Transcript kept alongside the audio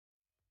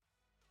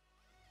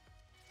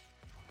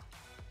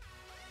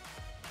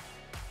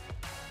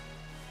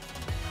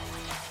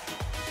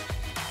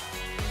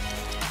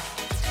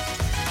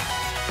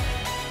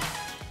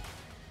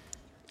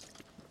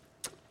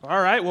All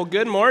right, well,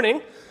 good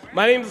morning.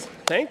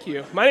 Thank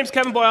you. My name's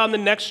Kevin Boyle. I'm the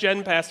Next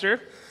Gen pastor.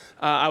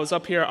 I was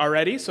up here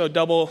already, so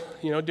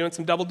doing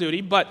some double duty.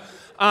 But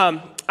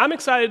I'm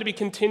excited to be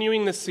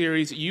continuing this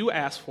series. You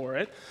asked for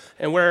it,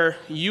 and where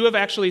you have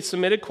actually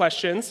submitted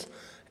questions,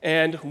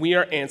 and we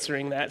are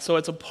answering that. So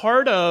it's a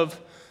part of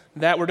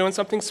that we're doing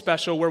something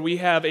special where we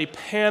have a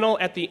panel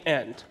at the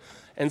end.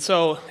 And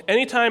so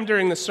anytime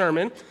during the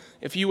sermon,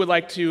 if you would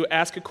like to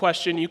ask a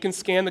question, you can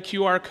scan the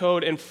QR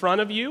code in front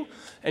of you,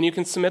 and you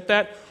can submit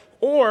that.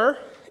 Or,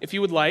 if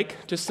you would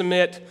like, to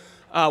submit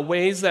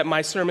ways that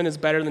my sermon is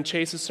better than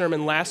Chase's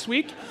sermon last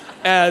week.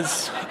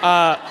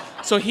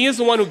 So he is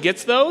the one who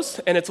gets those,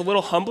 and it's a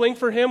little humbling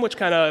for him, which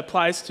kind of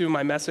applies to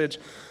my message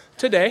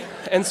today.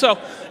 And so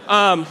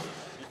I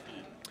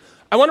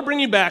want to bring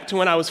you back to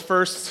when I was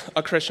first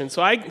a Christian.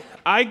 So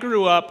I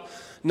grew up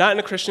not in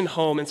a Christian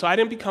home, and so I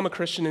didn't become a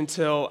Christian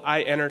until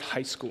I entered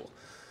high school.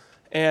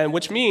 And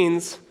which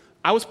means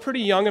I was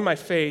pretty young in my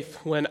faith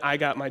when I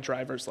got my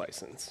driver's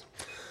license.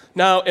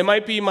 Now, it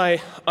might be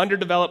my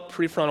underdeveloped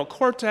prefrontal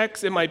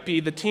cortex, it might be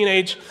the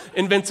teenage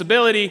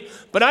invincibility,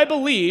 but I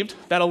believed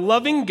that a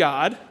loving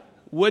God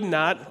would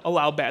not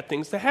allow bad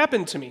things to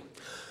happen to me.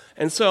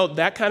 And so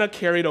that kind of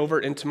carried over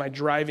into my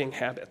driving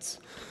habits.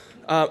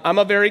 I'm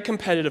a very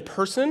competitive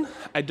person.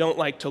 I don't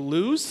like to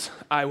lose.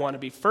 I want to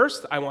be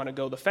first. I want to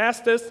go the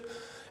fastest.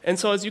 And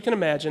so, as you can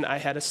imagine, I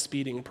had a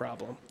speeding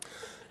problem.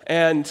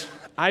 And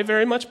I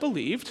very much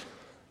believed,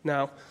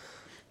 now,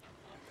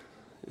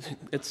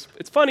 it's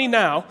funny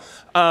now,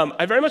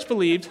 I very much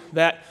believed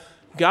that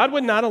God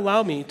would not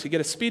allow me to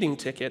get a speeding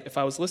ticket if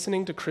I was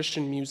listening to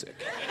Christian music.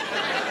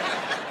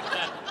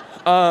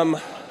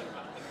 That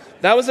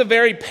was a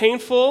very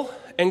painful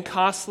and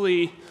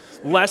costly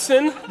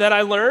lesson that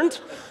I learned,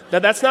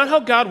 that that's not how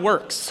God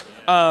works.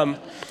 And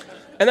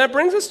that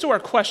brings us to our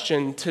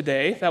question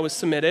today that was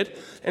submitted.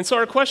 And so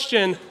our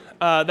question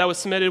that was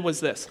submitted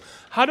was this: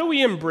 how do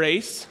we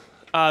embrace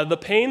the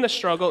pain, the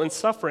struggle, and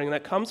suffering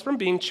that comes from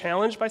being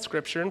challenged by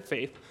Scripture and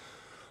faith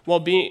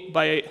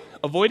by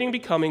avoiding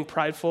becoming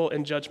prideful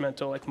and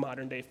judgmental like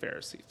modern-day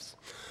Pharisees?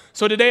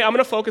 So today I'm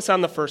going to focus on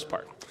the first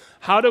part.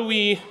 How do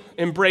we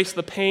embrace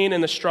the pain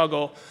and the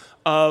struggle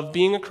of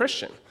being a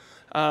Christian?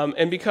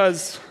 And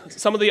because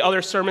some of the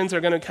other sermons are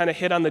going to kind of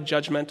hit on the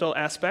judgmental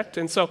aspect,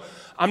 and so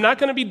I'm not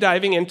going to be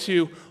diving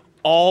into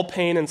all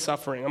pain and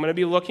suffering. I'm going to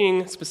be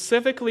looking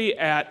specifically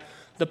at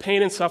the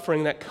pain and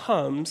suffering that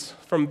comes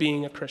from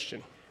being a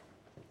Christian.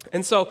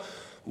 And so,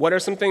 what are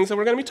some things that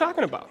we're going to be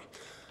talking about?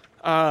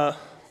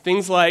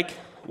 Things like,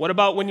 what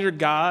about when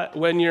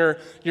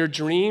your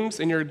dreams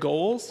and your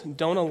goals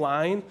don't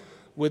align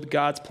with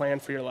God's plan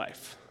for your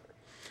life?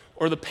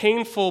 Or the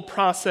painful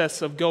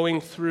process of going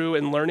through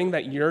and learning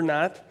that you're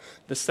not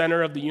the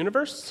center of the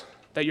universe,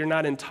 that you're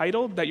not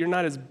entitled, that you're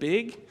not as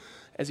big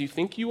as you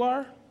think you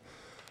are?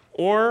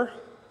 Or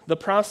the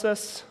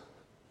process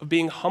of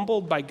being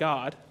humbled by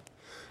God.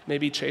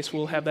 Maybe Chase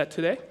will have that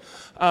today.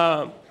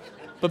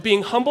 But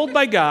being humbled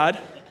by God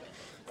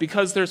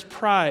because there's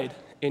pride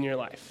in your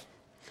life.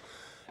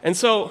 And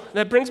so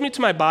that brings me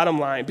to my bottom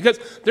line, because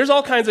there's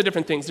all kinds of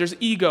different things. There's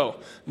ego.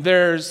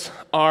 There's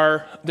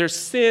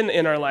sin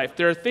in our life.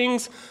 There are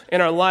things in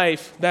our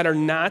life that are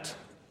not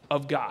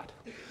of God.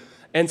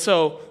 And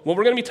so what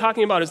we're going to be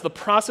talking about is the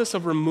process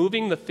of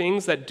removing the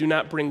things that do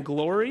not bring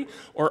glory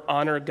or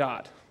honor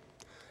God.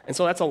 And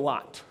so that's a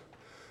lot.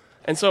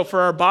 And so for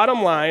our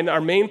bottom line,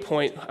 our main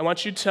point,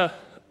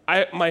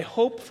 my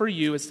hope for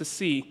you is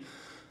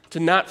to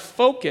not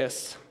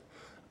focus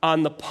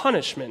on the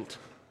punishment,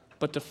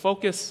 but to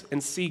focus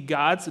and see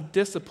God's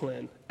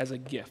discipline as a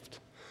gift.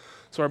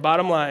 So our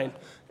bottom line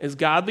is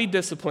godly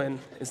discipline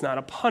is not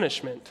a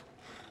punishment,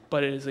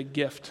 but it is a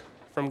gift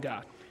from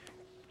God.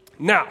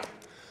 Now,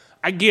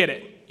 I get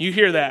it. You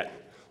hear that.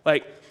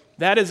 Like,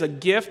 that is a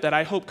gift that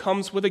I hope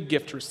comes with a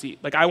gift receipt.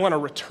 Like, I want to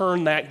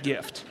return that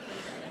gift.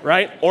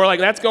 Right? Or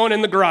like that's going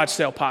in the garage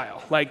sale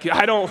pile. Like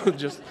I don't,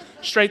 just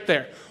straight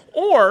there.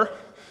 Or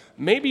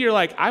maybe you're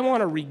like, I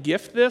want to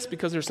regift this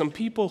because there's some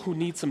people who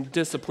need some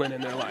discipline in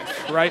their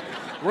life, right?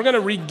 We're going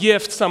to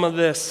regift some of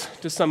this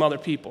to some other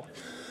people.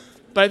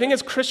 But I think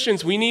as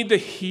Christians, we need to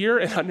hear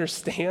and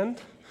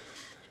understand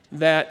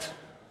that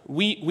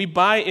we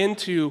buy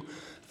into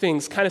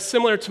things kind of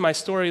similar to my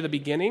story at the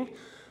beginning,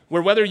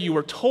 where whether you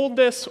were told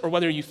this or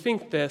whether you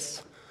think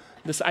this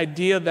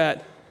idea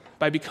that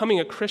by becoming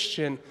a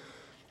Christian,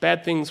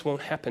 bad things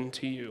won't happen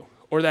to you,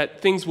 or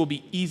that things will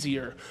be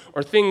easier,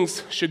 or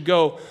things should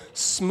go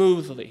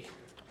smoothly.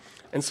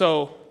 And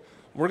so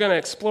we're going to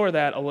explore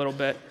that a little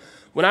bit.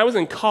 When I was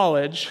in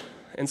college,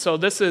 and so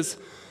this is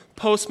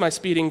post my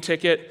speeding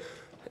ticket,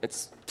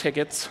 it's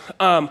tickets,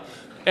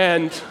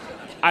 and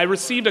I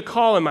received a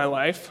call in my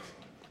life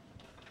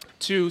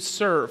to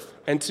serve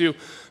and to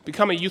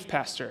become a youth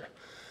pastor.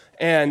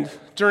 And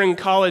during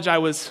college, I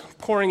was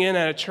pouring in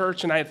at a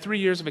church, and I had 3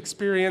 years of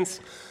experience,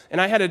 and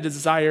I had a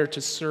desire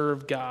to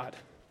serve God.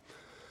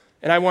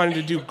 And I wanted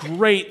to do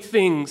great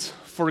things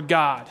for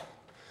God.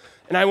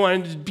 And I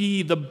wanted to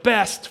be the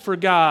best for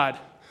God.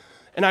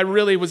 And I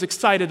really was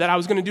excited that I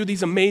was going to do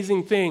these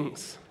amazing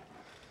things.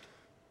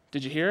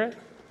 Did you hear it?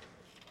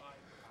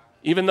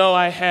 Even though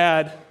I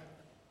had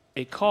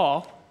a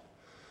call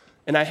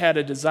and I had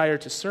a desire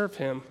to serve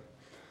him,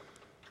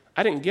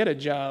 I didn't get a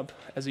job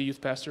as a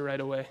youth pastor right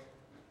away.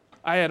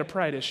 I had a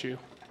pride issue,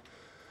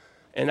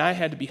 and I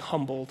had to be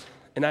humbled,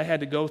 and I had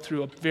to go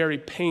through a very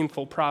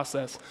painful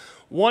process,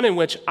 one in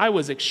which I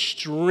was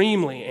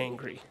extremely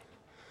angry.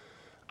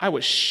 I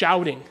was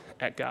shouting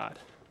at God.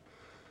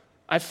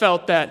 I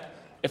felt that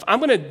if I'm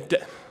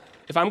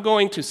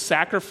going to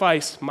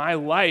sacrifice my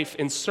life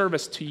in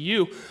service to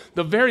you,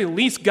 the very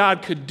least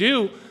God could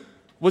do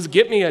was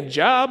get me a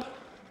job.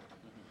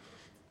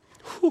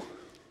 Whew.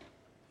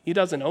 He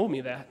doesn't owe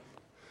me that,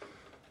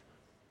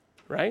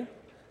 right?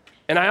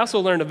 And I also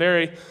learned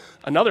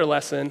another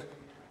lesson.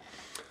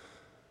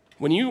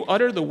 When you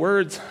utter the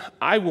words,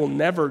 "I will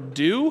never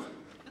do,"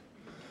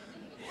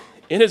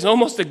 it is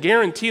almost a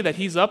guarantee that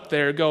he's up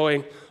there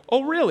going,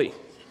 "Oh, really?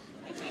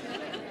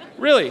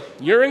 Really?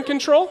 You're in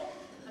control?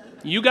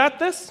 You got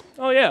this?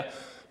 Oh, yeah.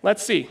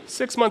 Let's see."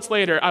 6 months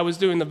later, I was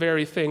doing the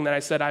very thing that I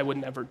said I would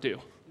never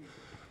do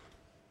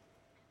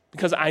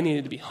because I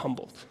needed to be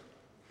humbled.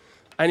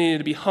 I needed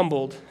to be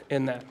humbled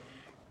in that.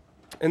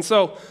 And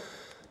so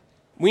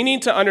we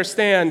need to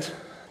understand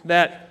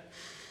that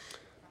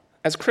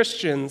as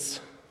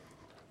Christians,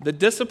 the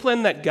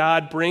discipline that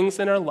God brings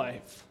in our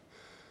life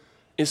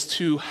is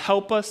to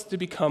help us to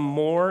become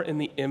more in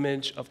the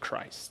image of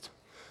Christ,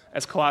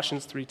 as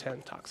Colossians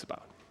 3:10 talks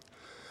about.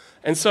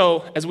 And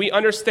so as we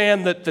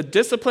understand that the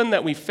discipline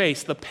that we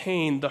face, the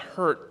pain, the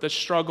hurt, the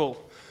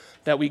struggle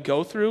that we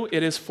go through,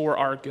 it is for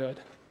our good.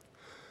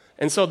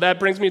 And so that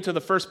brings me to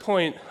the first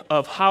point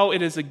of how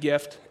it is a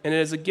gift. And it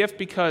is a gift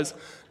because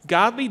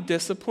godly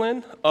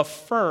discipline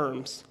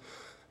affirms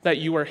that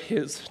you are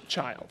his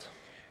child.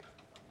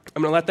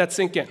 I'm going to let that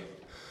sink in.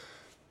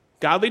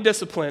 Godly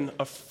discipline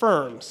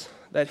affirms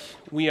that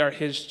we are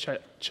his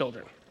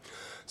children.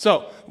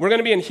 So we're going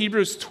to be in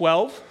Hebrews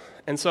 12,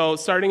 and so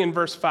starting in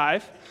verse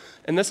 5,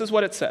 and this is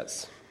what it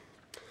says.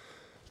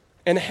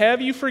 "And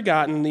have you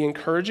forgotten the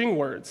encouraging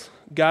words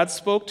God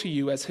spoke to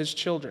you as his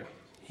children?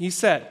 He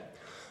said,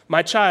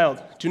 'My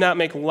child, do not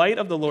make light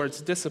of the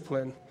Lord's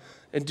discipline,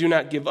 and do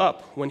not give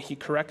up when he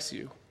corrects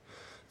you.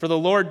 For the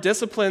Lord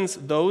disciplines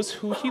those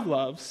who he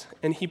loves,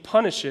 and he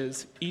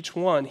punishes each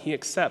one he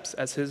accepts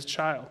as his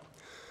child.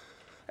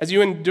 As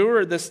you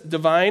endure this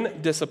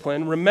divine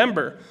discipline,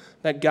 remember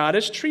that God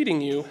is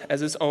treating you as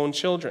his own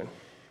children.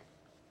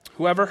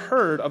 Whoever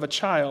heard of a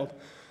child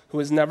who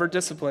is never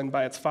disciplined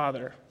by its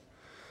father?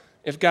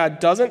 If God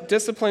doesn't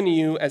discipline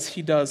you as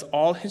he does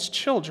all his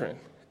children,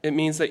 it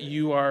means that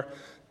you are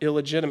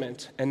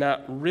illegitimate and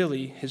not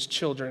really his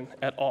children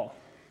at all.'"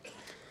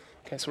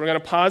 Okay, so we're going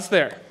to pause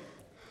there.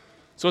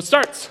 So it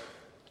starts.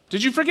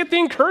 Did you forget the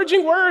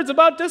encouraging words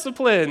about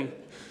discipline?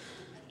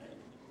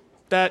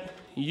 That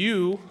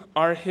you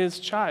are his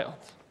child.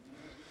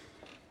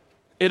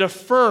 It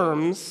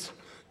affirms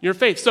your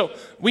faith. So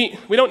we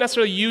don't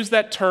necessarily use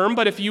that term,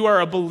 but if you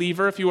are a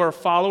believer, if you are a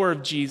follower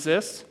of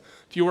Jesus,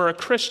 if you are a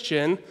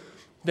Christian,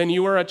 then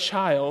you are a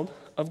child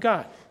of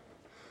God.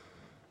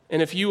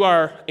 And if you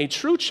are a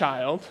true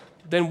child,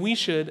 then we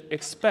should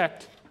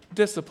expect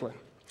discipline.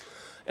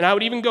 And I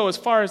would even go as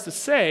far as to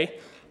say,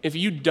 if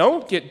you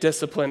don't get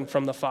discipline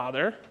from the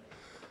Father,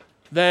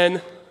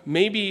 then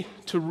maybe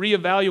to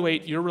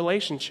reevaluate your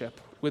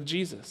relationship with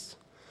Jesus.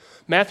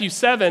 Matthew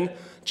 7,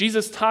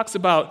 Jesus talks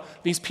about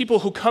these people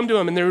who come to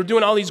him and they're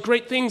doing all these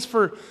great things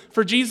for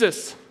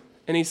Jesus.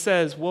 And he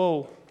says,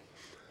 "Whoa,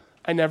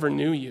 I never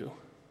knew you."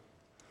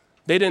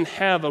 They didn't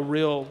have a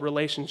real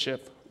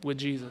relationship with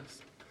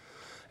Jesus.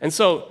 And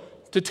so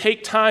to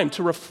take time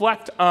to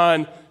reflect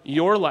on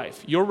your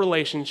life, your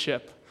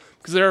relationship,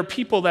 because there are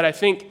people that I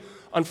think,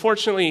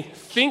 unfortunately,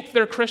 think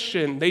they're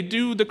Christian. They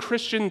do the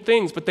Christian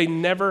things, but they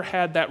never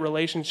had that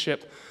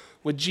relationship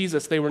with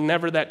Jesus. They were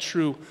never that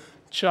true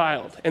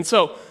child. And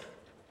so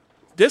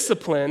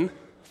discipline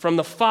from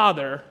the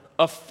Father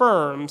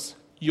affirms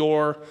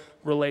your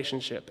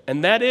relationship.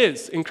 And that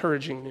is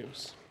encouraging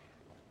news.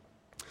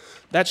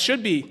 That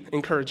should be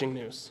encouraging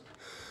news.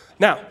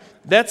 Now,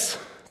 that's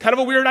kind of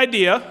a weird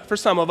idea for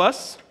some of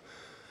us.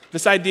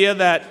 This idea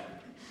that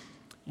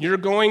you're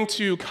going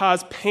to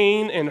cause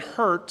pain and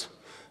hurt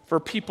for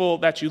people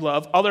that you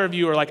love. Other of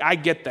you are like, I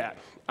get that.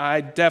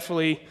 I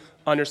definitely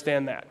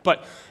understand that.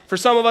 But for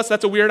some of us,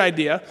 that's a weird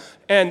idea.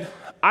 And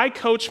I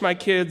coach my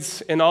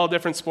kids in all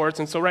different sports.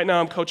 And so right now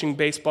I'm coaching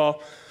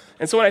baseball.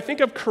 And so when I think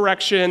of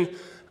correction,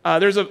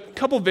 there's a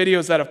couple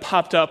videos that have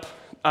popped up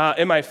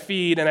in my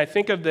feed. And I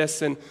think of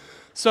this. And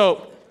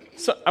so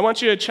I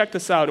want you to check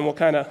this out. And we'll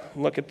kind of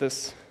look at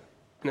this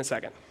in a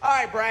second. All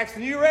right,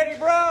 Braxton, you ready,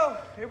 bro?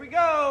 Here we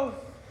go.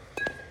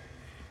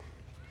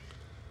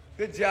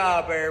 Good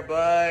job there,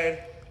 bud.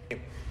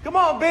 Come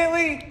on,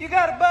 Bentley. You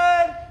got it,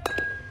 bud.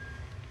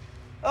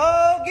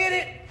 Oh, get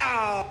it.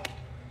 Oh.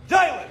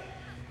 Jalen,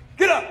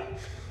 get up.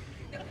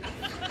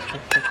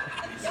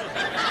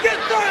 Get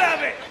in front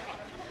of it.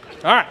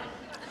 All right.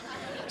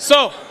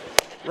 So,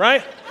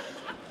 right?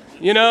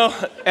 You know,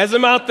 as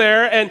I'm out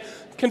there, and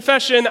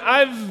confession,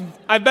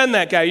 I've been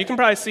that guy. You can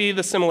probably see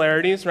the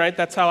similarities, right?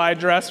 That's how I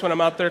dress when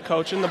I'm out there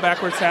coaching, the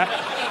backwards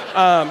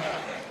hat.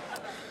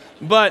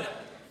 But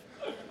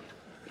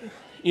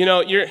you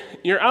know,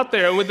 you're out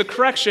there with the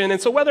correction,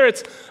 and so whether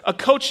it's a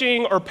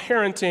coaching or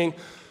parenting,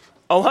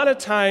 a lot of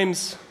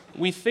times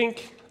we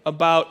think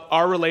about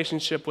our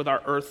relationship with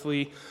our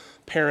earthly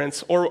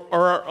parents or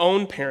our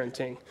own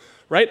parenting,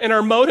 right? And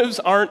our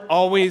motives aren't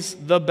always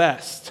the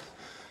best,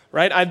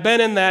 right? I've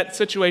been in that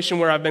situation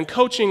where I've been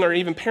coaching or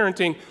even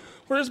parenting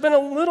where there's been a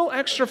little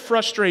extra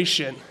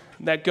frustration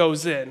that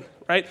goes in,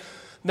 right?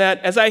 That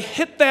as I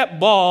hit that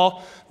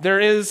ball, there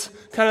is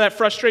kind of that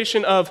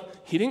frustration of,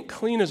 he didn't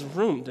clean his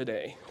room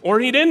today, or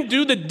he didn't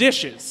do the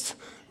dishes,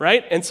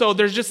 right? And so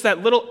there's just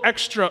that little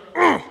extra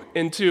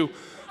into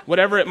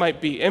whatever it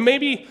might be. And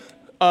maybe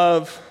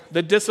of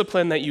the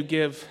discipline that you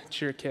give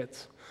to your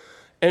kids.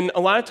 And a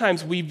lot of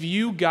times we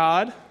view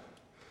God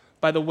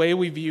by the way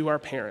we view our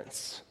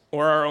parents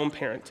or our own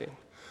parenting.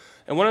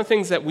 And one of the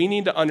things that we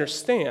need to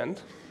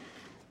understand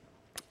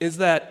is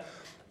that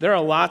there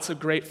are lots of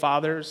great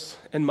fathers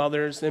and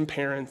mothers and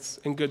parents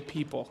and good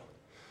people,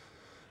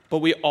 but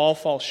we all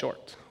fall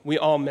short. We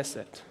all miss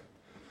it.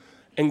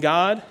 And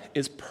God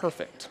is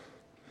perfect.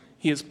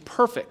 He is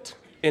perfect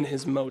in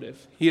his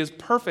motive. He is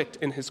perfect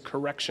in his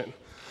correction.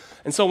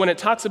 And so when it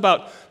talks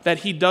about that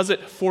he does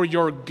it for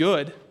your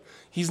good,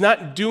 he's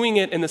not doing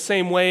it in the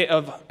same way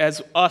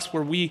as us,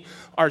 where we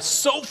are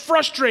so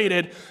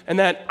frustrated and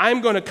that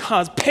I'm going to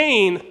cause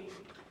pain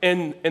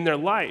in their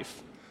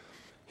life.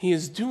 He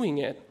is doing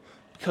it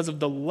because of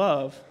the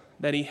love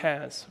that he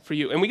has for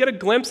you. And we get a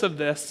glimpse of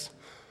this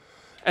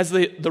as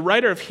the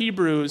writer of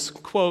Hebrews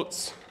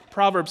quotes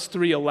Proverbs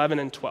 3:11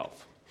 and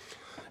 12.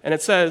 And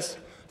it says,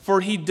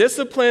 "For he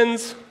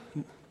disciplines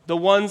the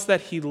ones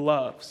that he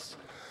loves."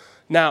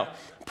 Now,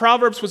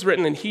 Proverbs was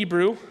written in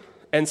Hebrew,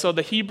 and so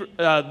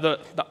the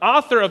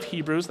author of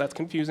Hebrews, that's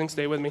confusing,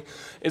 stay with me,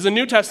 is a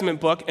New Testament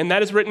book, and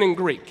that is written in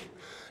Greek.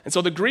 And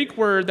so the Greek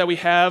word that we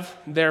have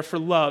there for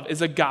love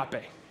is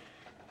agape.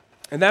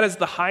 And that is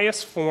the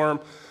highest form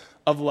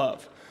of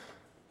love.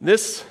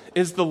 This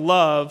is the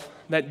love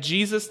that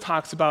Jesus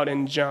talks about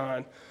in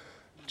John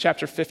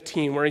chapter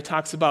 15, where he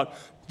talks about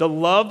the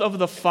love of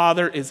the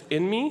Father is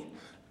in me,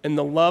 and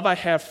the love I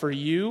have for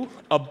you,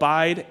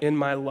 abide in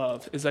my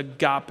love, is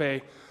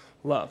agape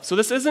love. So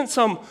this isn't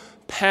some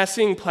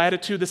passing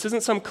platitude. This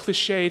isn't some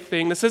cliche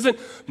thing. This isn't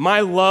my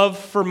love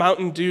for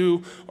Mountain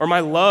Dew or my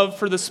love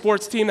for the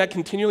sports team that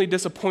continually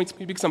disappoints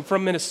me because I'm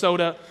from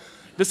Minnesota.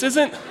 This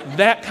isn't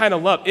that kind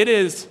of love. It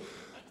is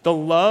the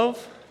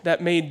love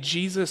that made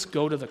Jesus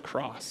go to the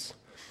cross.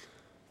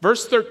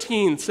 Verse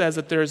 13 says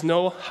that there is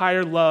no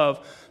higher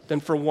love than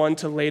for one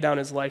to lay down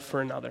his life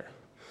for another.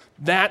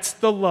 That's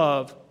the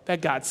love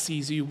that God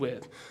sees you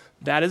with.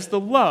 That is the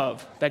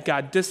love that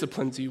God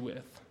disciplines you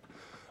with,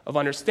 of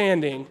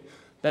understanding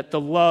that the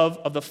love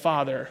of the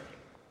Father.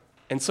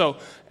 And so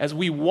as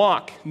we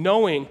walk,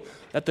 knowing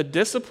that the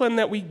discipline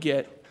that we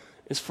get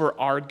is for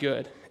our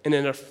good, and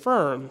it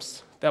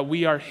affirms that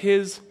we are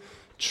his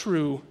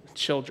true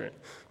children,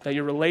 that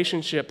your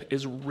relationship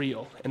is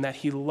real, and that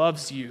he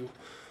loves you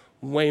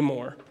way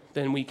more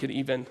than we could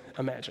even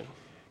imagine.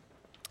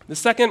 The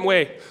second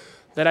way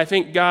that I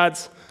think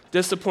God's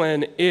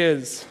discipline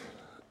is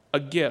a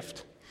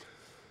gift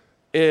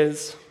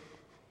is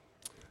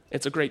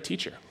it's a great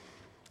teacher.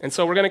 And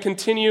so we're going to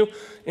continue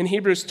in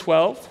Hebrews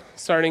 12,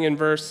 starting in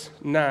verse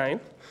 9.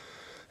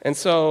 And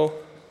so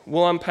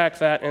we'll unpack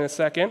that in a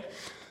second.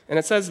 And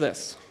it says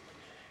this: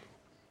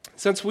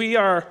 Since we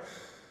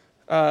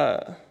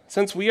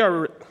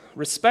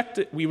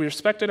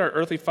respected our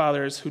earthly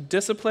fathers who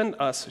disciplined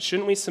us,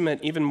 shouldn't we submit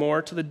even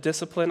more to the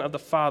discipline of the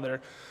Father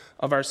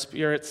of our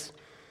spirits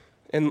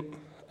who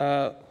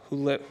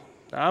live?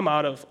 I'm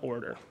out of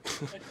order.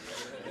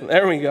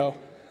 There we go.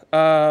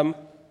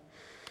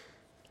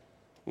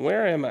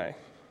 Where am I?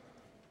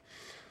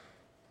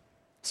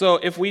 So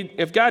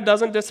if God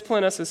doesn't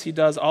discipline us as he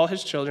does all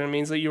his children, it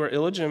means that you are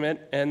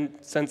illegitimate. And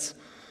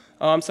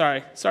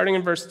starting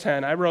in verse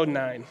 10, I wrote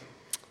 9.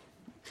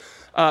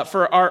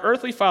 For our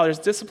earthly fathers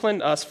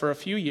disciplined us for a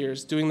few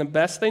years, doing the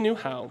best they knew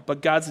how,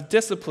 but God's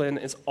discipline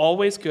is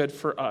always good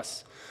for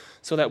us,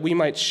 so that we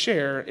might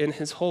share in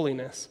his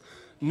holiness.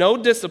 No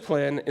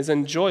discipline is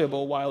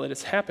enjoyable while it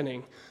is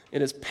happening.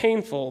 It is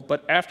painful,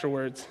 but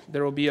afterwards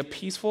there will be a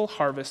peaceful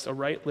harvest of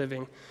right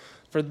living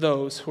for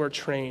those who are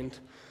trained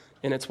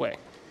in its way.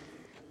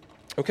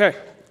 Okay,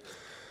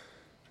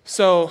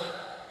 so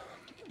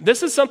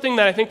this is something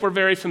that I think we're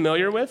very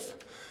familiar with.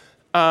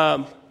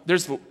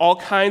 There's all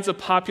kinds of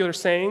popular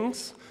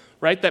sayings,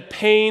 right? That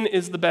pain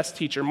is the best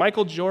teacher.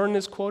 Michael Jordan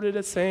is quoted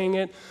as saying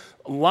it.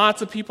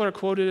 Lots of people are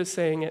quoted as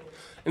saying it.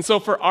 And so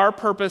for our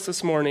purpose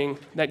this morning,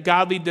 that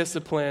godly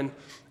discipline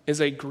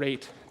is a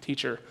great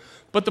teacher.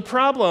 But the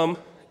problem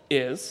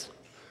is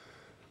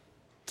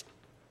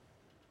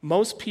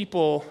most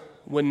people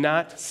would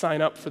not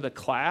sign up for the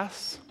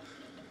class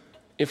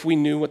if we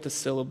knew what the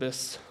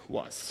syllabus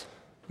was.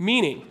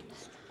 Meaning,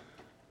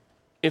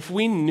 if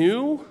we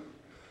knew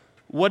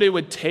what it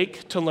would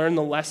take to learn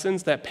the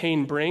lessons that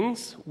pain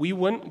brings, we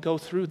wouldn't go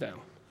through them.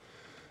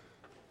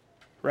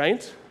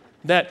 Right?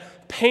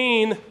 That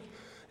pain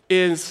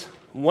is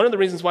one of the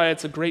reasons why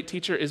it's a great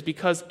teacher is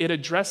because it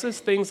addresses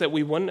things that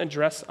we wouldn't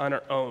address on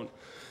our own.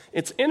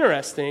 It's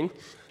interesting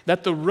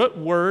that the root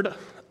word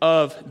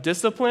of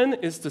discipline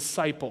is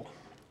disciple.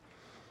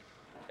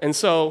 And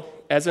so,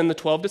 as in the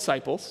 12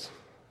 disciples,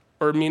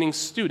 or meaning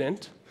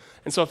student,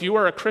 and so if you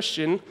are a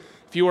Christian,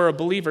 if you are a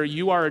believer,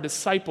 you are a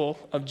disciple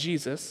of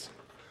Jesus.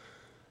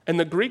 And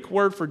the Greek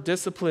word for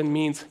discipline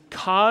means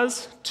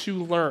cause to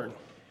learn.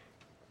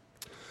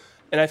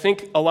 And I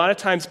think a lot of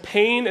times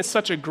pain is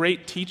such a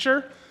great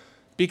teacher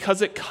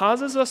because it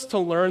causes us to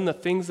learn the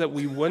things that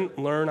we wouldn't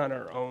learn on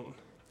our own.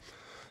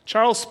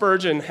 Charles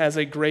Spurgeon has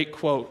a great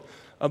quote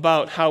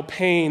about how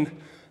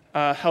pain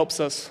helps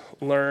us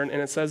learn,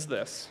 and it says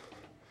this: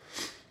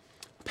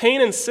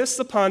 "Pain insists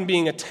upon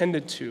being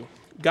attended to.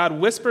 God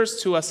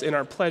whispers to us in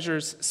our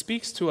pleasures,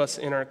 speaks to us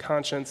in our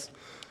conscience,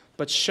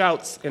 but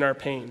shouts in our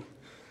pain.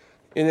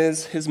 It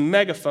is his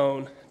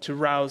megaphone to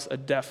rouse a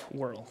deaf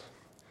world."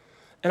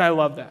 And I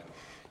love that.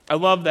 I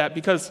love that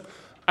because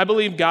I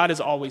believe God is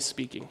always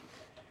speaking.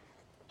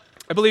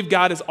 I believe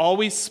God is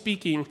always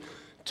speaking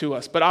to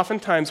us, but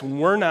oftentimes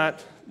we're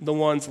not the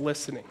ones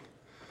listening.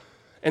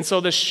 And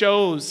so this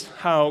shows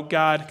how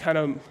God kind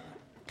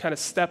of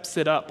steps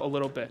it up a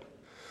little bit.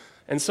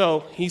 And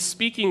so he's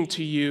speaking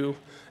to you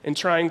and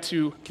trying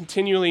to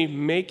continually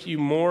make you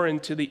more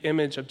into the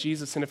image of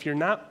Jesus. And if you're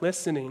not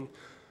listening,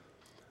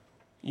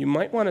 you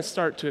might want to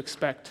start to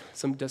expect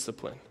some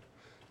discipline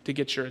to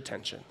get your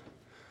attention.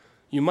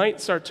 You might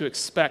start to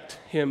expect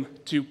him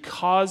to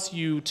cause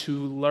you to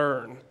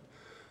learn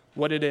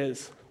what it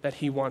is that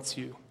he wants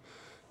you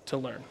to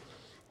learn.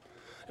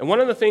 And one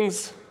of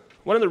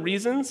the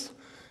reasons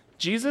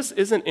Jesus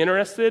isn't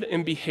interested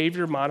in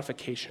behavior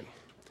modification.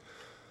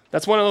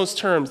 That's one of those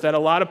terms that a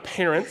lot of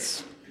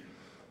parents,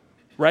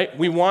 right?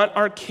 We want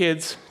our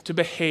kids to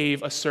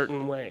behave a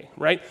certain way,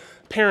 right?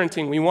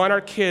 Parenting, we want our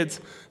kids,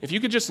 if you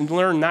could just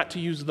learn not to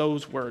use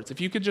those words,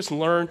 if you could just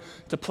learn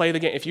to play the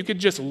game, if you could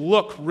just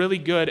look really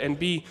good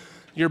and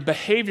your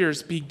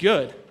behaviors be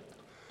good.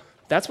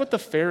 That's what the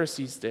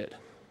Pharisees did.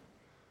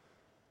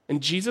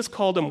 And Jesus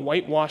called them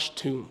whitewashed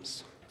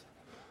tombs,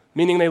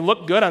 meaning they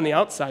looked good on the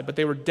outside, but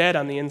they were dead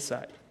on the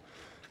inside.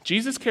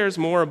 Jesus cares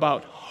more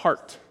about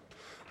heart,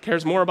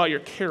 cares more about your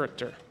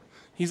character.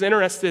 He's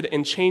interested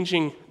in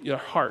changing your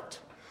heart.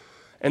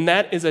 And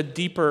that is a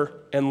deeper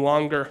and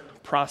longer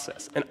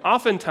process. And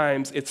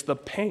oftentimes, it's the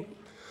pain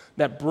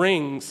that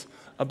brings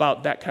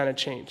about that kind of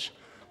change.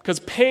 Because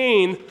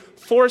pain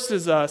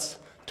forces us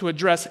to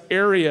address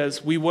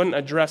areas we wouldn't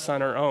address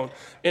on our own.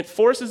 It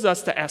forces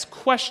us to ask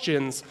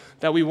questions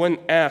that we wouldn't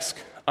ask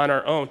on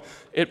our own.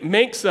 It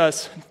makes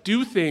us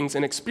do things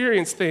and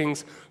experience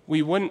things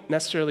we wouldn't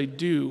necessarily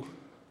do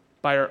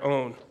by our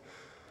own.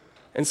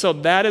 And so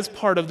that is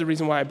part of the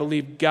reason why I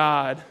believe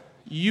God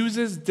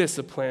uses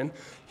discipline.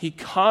 He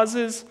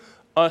causes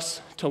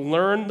us to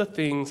learn the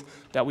things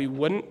that we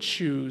wouldn't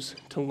choose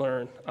to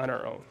learn on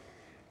our own.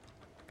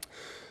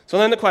 So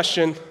then the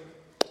question,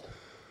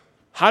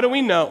 how do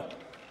we know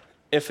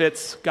if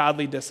it's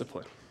godly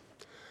discipline?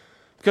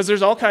 Because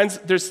there's all kinds,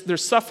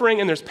 there's suffering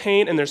and there's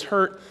pain and there's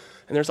hurt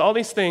and there's all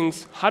these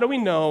things. How do we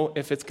know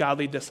if it's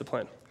godly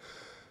discipline?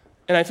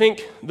 And I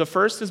think the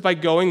first is by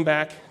going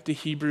back to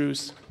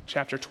Hebrews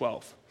chapter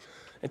 12.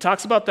 It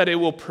talks about that it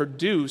will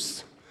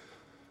produce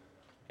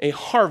a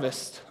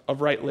harvest of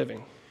right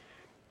living.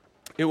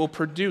 It will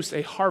produce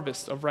a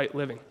harvest of right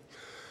living.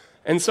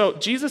 And so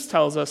Jesus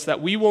tells us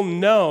that we will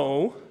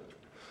know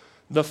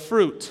the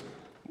fruit.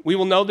 We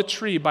will know the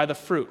tree by the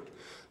fruit,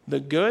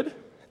 the good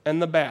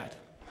and the bad.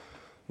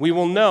 We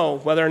will know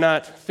whether or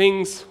not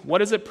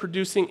what is it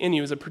producing in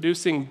you? Is it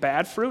producing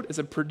bad fruit? Is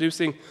it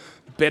producing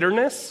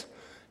bitterness,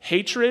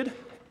 hatred,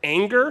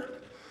 anger?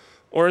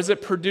 Or is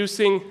it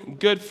producing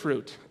good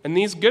fruit? And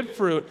these good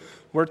fruit,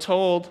 we're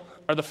told,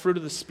 are the fruit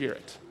of the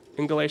Spirit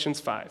in Galatians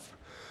 5.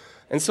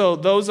 And so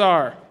those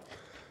are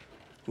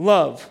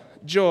love,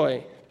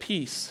 joy,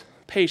 peace,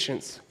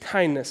 patience,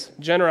 kindness,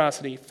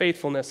 generosity,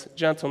 faithfulness,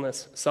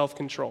 gentleness,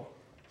 self-control.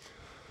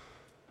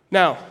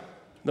 Now,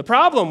 the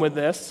problem with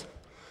this,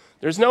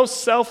 there's no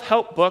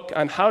self-help book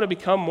on how to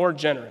become more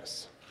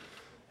generous.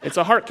 It's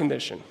a heart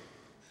condition.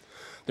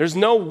 There's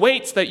no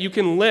weights that you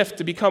can lift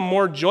to become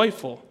more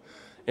joyful.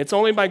 It's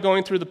only by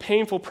going through the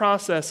painful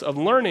process of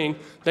learning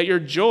that your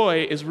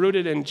joy is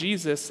rooted in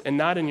Jesus and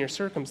not in your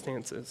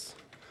circumstances.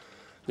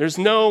 There's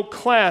no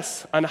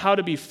class on how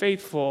to be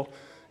faithful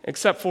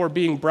except for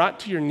being brought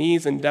to your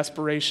knees in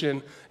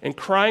desperation and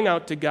crying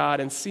out to God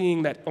and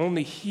seeing that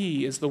only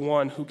He is the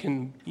one who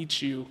can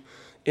meet you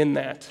in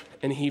that,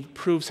 and He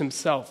proves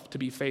Himself to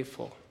be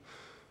faithful.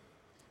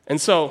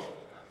 And so,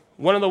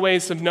 one of the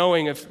ways of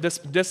knowing if this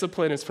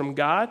discipline is from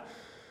God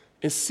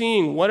is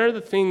seeing what are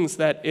the things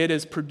that it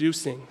is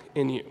producing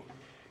in you.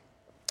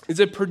 Is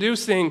it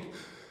producing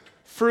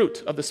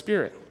fruit of the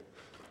Spirit?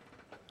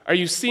 Are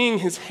you seeing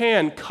His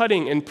hand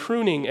cutting and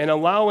pruning and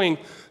allowing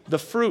the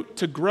fruit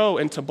to grow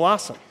and to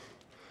blossom?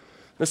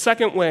 The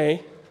second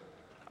way,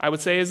 I would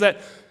say, is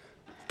that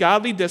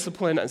godly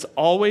discipline is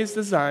always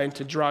designed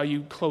to draw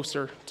you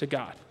closer to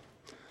God.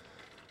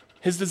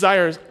 His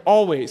desire is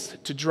always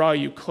to draw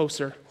you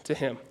closer to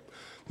him.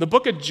 The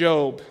book of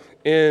Job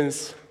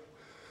is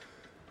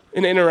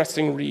an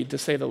interesting read, to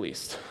say the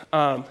least.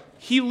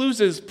 He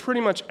loses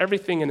pretty much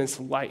everything in his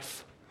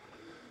life.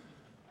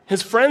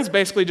 His friends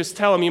basically just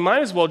tell him, you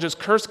might as well just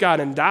curse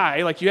God and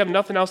die, like you have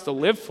nothing else to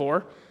live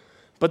for.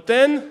 But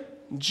then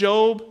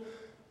Job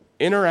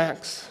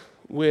interacts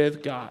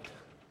with God.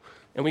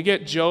 And we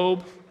get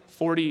Job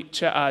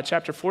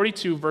chapter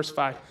 42, verse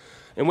 5,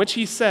 in which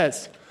he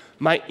says,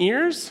 my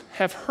ears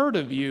have heard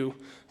of you,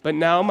 but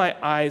now my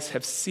eyes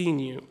have seen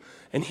you.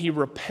 And he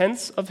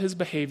repents of his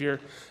behavior,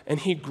 and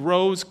he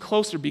grows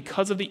closer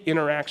because of the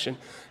interaction.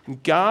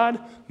 God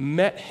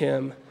met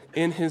him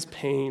in his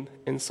pain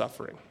and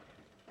suffering.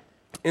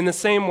 In the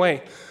same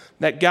way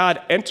that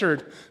God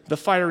entered the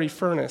fiery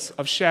furnace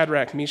of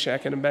Shadrach,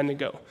 Meshach, and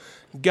Abednego,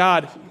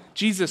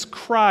 Jesus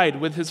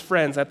cried with his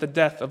friends at the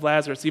death of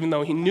Lazarus, even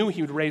though he knew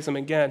he would raise him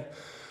again.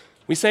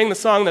 We sang the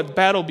song that the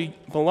battle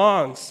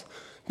belongs,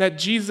 that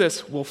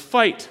Jesus will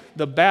fight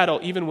the battle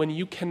even when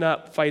you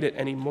cannot fight it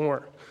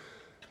anymore.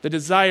 The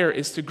desire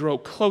is to grow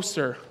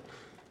closer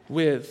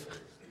with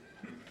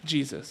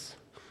Jesus.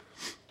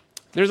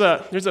 There's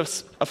a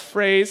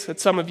phrase that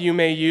some of you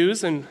may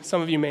use and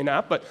some of you may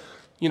not, but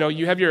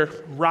you have your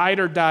ride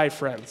or die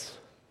friends.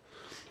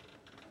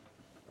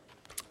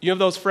 You have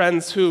those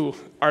friends who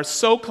are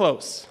so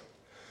close,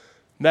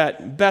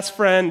 that best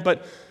friend,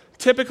 but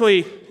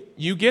typically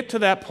you get to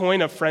that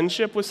point of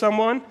friendship with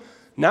someone,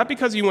 not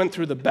because you went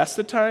through the best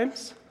of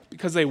times,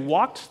 because they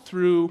walked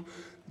through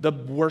the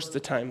worst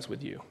of times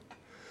with you.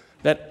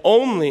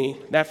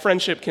 That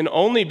friendship can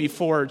only be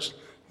forged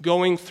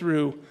going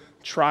through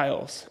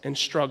trials and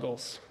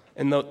struggles.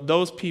 And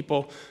those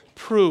people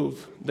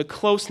prove the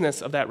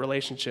closeness of that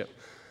relationship.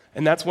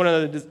 And that's one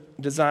of the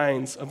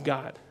designs of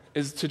God,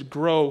 is to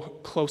grow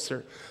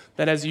closer.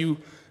 That as you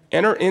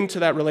enter into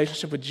that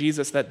relationship with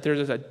Jesus, that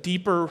there's a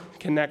deeper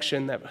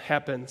connection that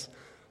happens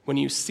when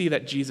you see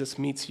that Jesus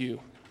meets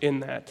you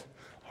in that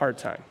hard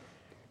time.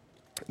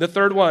 The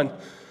third one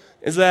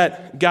is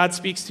that God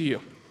speaks to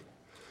you.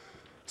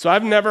 So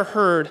I've never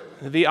heard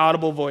the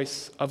audible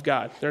voice of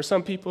God. There are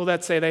some people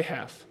that say they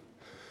have,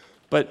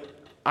 but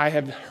I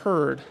have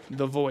heard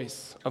the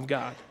voice of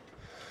God.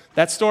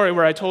 That story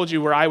where I told you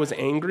where I was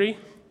angry,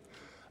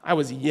 I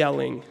was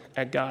yelling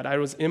at God. I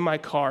was in my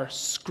car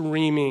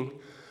screaming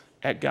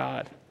at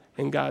God,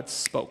 and God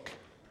spoke.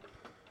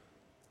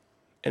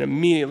 And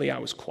immediately I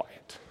was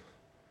quiet.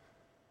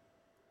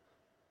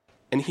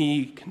 And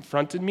he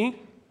confronted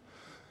me.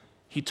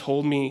 He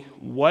told me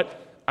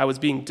what I was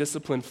being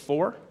disciplined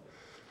for,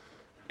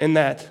 and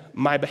that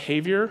my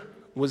behavior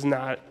was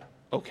not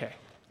okay.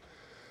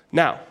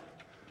 Now,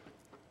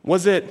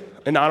 was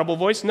it an audible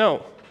voice?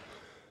 No.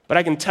 But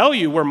I can tell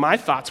you where my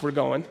thoughts were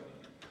going.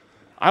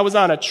 I was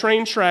on a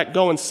train track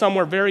going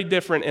somewhere very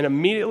different, and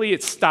immediately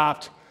it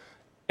stopped,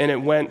 and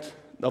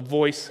the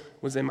voice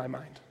was in my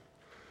mind.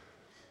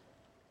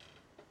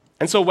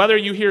 And so whether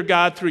you hear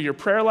God through your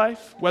prayer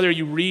life, whether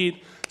you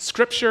read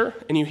Scripture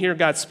and you hear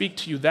God speak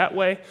to you that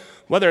way,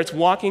 whether it's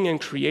walking in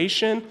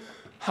creation,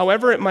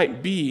 however it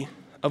might be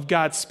of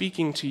God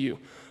speaking to you,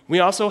 we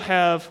also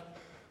have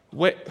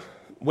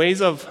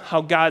ways of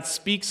how God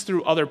speaks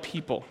through other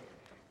people.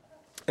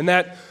 And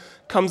that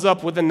comes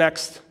up with the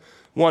next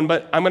one,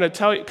 but I'm going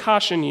to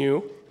caution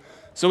you.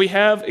 So we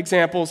have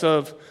examples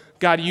of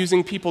God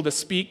using people to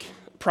speak,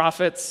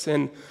 prophets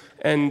and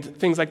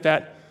things like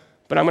that.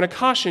 But I'm going to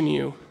caution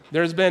you,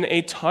 there's been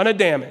a ton of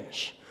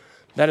damage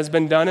that has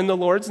been done in the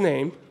Lord's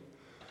name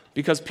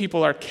because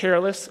people are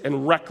careless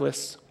and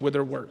reckless with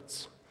their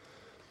words.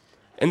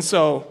 And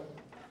so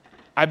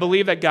I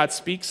believe that God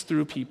speaks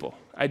through people.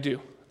 I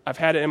do. I've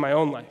had it in my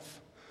own life.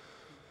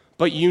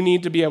 But you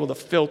need to be able to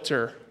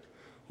filter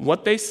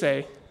what they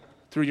say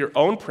through your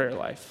own prayer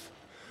life,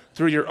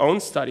 through your own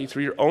study,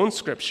 through your own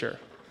scripture.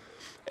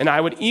 And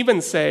I would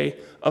even say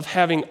of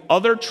having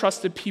other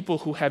trusted people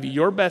who have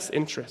your best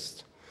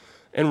interest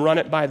and run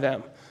it by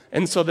them.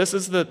 And so this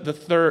is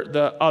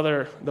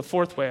the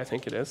fourth way, I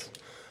think it is,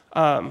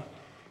 of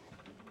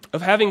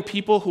having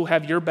people who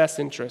have your best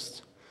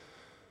interest,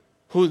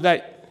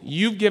 that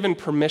you've given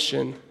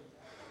permission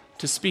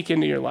to speak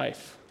into your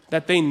life,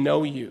 that they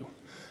know you.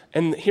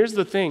 And here's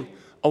the thing,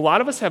 a lot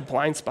of us have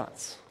blind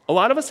spots. A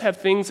lot of us have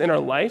things in our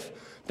life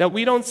that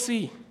we don't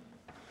see.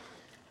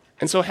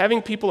 And so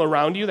having people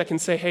around you that can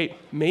say, hey,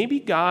 maybe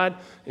God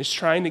is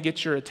trying to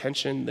get your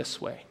attention this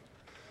way.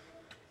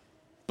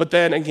 But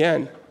then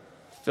again,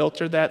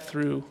 filter that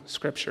through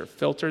Scripture.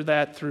 Filter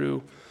that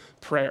through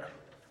prayer.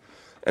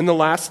 And the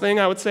last thing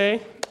I would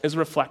say is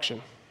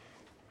reflection.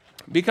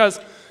 Because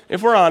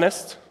if we're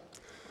honest,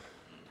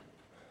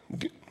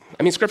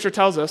 Scripture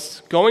tells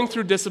us going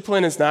through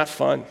discipline is not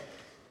fun.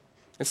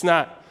 It's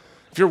not.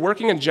 If you're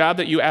working a job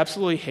that you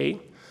absolutely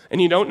hate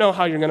and you don't know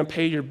how you're going to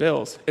pay your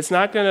bills,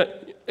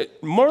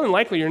 more than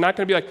likely you're not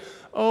going to be like,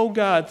 oh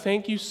God,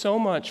 thank you so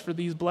much for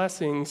these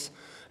blessings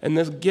and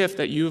this gift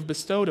that you have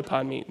bestowed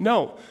upon me.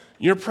 No,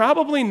 you're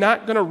probably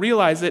not going to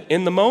realize it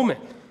in the moment.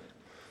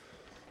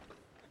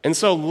 And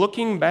so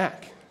looking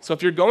back, so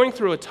if you're going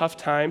through a tough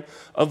time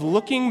of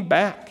looking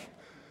back,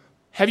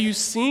 have you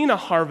seen a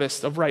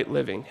harvest of right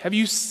living? Have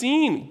you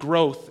seen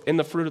growth in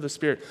the fruit of the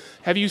Spirit?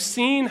 Have you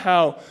seen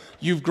how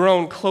you've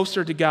grown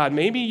closer to God?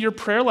 Maybe your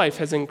prayer life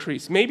has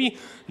increased. Maybe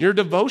your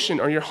devotion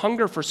or your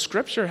hunger for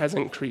Scripture has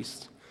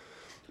increased.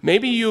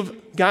 Maybe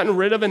you've gotten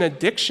rid of an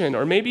addiction,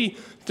 or maybe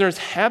there's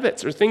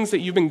habits or things that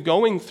you've been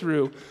going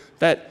through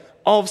that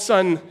all of a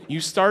sudden you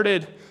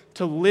started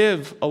to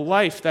live a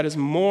life that is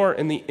more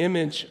in the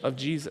image of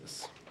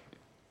Jesus.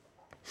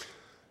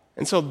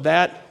 And so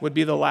that would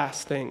be the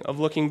last thing of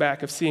looking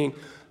back, of seeing,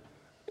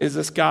 is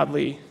this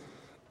godly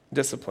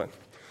discipline?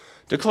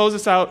 To close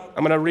this out,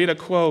 I'm going to read a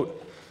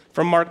quote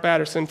from Mark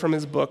Batterson from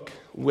his book,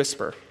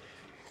 Whisper,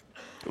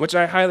 which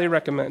I highly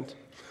recommend.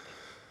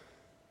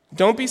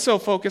 Don't be so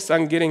focused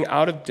on getting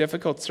out of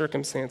difficult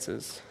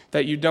circumstances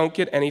that you don't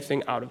get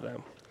anything out of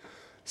them.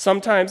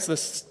 Sometimes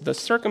the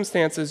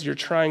circumstances you're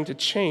trying to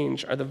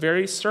change are the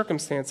very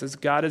circumstances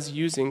God is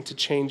using to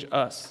change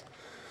us.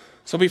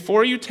 So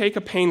before you take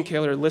a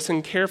painkiller,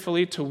 listen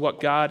carefully to what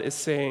God is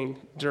saying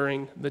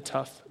during the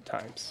tough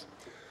times.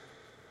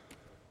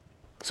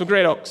 So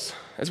Great Oaks,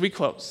 as we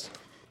close,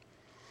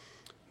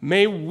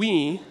 may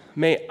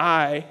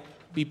I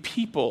be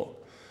people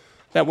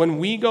that when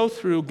we go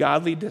through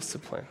godly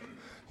discipline,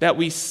 that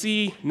we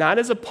see not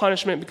as a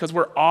punishment because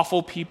we're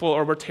awful people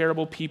or we're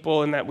terrible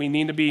people and that we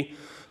need to be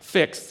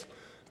fixed,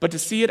 but to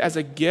see it as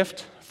a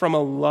gift from a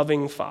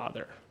loving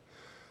Father.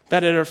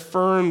 That it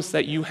affirms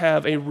that you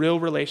have a real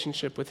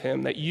relationship with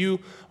Him, that you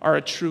are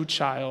a true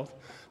child,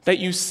 that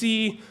you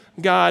see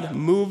God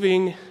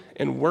moving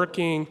and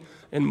working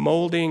and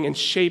molding and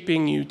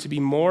shaping you to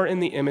be more in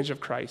the image of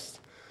Christ.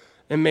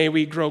 And may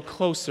we grow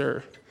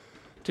closer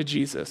to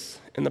Jesus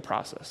in the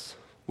process.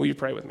 Will you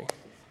pray with me?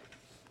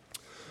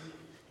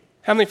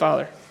 Heavenly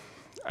Father,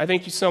 I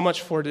thank you so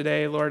much for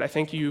today, Lord. I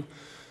thank you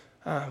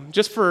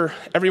just for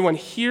everyone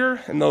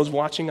here and those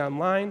watching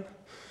online.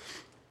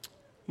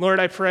 Lord,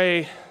 I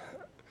pray,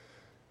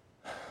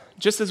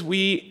 just as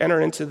we enter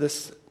into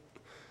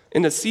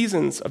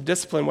seasons of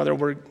discipline, whether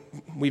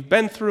we've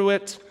been through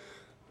it,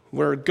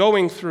 we're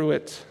going through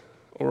it,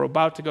 or we're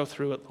about to go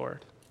through it,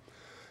 Lord,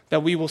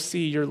 that we will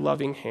see your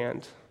loving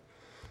hand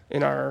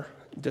in our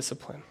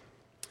discipline.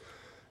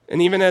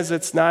 And even as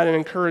it's not an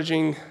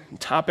encouraging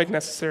topic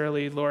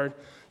necessarily, Lord,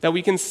 that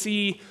we can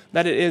see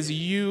that it is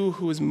you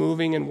who is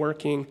moving and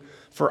working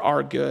for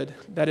our good,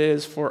 that it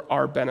is for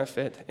our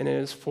benefit, and it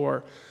is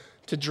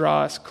to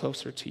draw us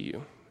closer to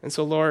you. And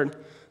so, Lord,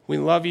 we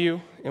love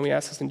you, and we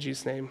ask this in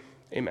Jesus' name.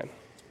 Amen.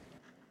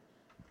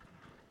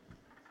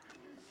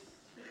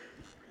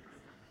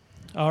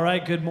 All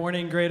right, good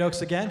morning, Great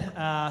Oaks again.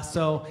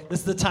 So this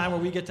is the time where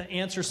we get to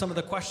answer some of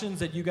the questions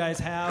that you guys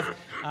have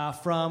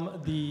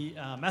from the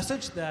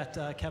message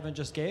that Kevin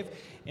just gave.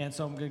 And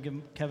so I'm going to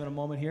give Kevin a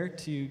moment here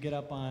to get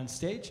up on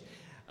stage.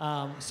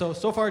 So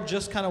far,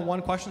 just kind of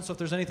one question. So if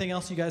there's anything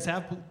else you guys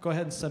have, go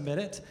ahead and submit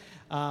it.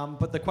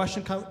 But the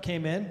question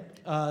came in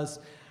as,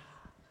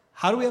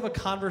 how do we have a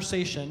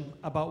conversation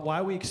about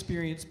why we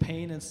experience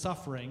pain and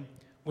suffering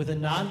with a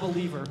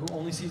non-believer who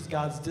only sees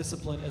God's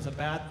discipline as a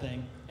bad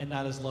thing and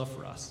not His love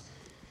for us?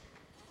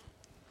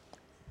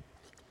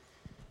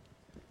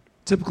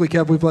 Typically,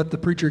 Kev, we've let the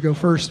preacher go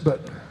first,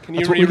 but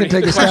we can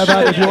take a stab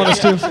at if you want us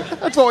to.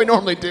 That's what we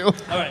normally do. All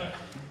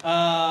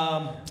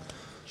right.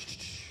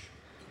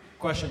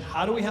 Question,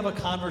 how do we have a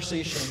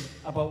conversation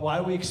about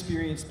why we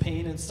experience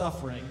pain and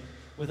suffering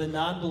with a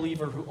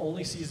non-believer who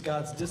only sees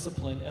God's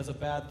discipline as a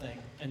bad thing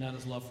and not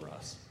His love for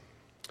us?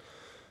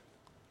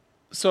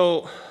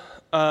 So,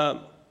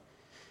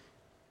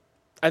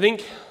 I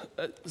think,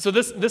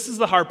 this is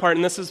the hard part,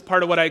 and this is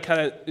part of what I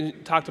kind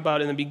of talked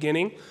about in the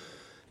beginning,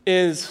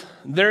 is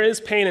there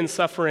is pain and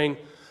suffering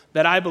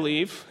that I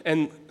believe,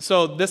 and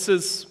so this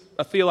is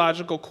a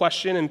theological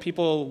question, and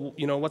people,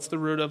 what's the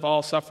root of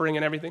all suffering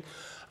and everything?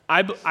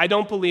 I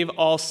don't believe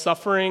all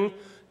suffering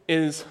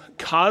is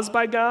caused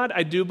by God.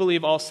 I do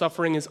believe all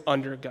suffering is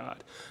under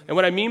God. And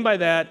what I mean by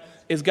that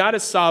is God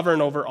is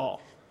sovereign over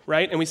all,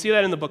 right? And we see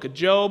that in the book of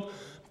Job,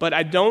 but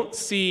I don't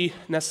see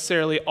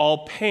necessarily all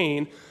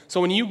pain. So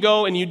when you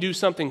go and you do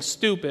something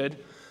stupid,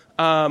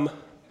 can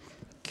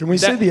we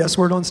say the S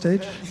word on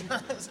stage?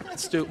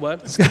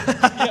 What?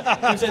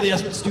 Can we say the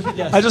S word? Stupid?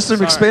 Yes. I just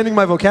am expanding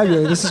my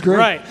vocabulary. This is great.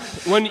 Right.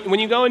 When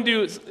you go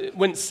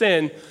and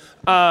sin,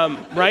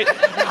 right?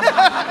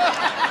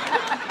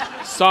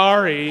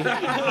 Sorry,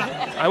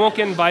 I won't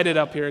get invited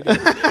up here again.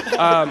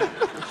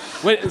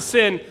 When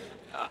sin,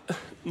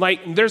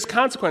 there's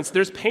consequence,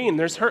 there's pain,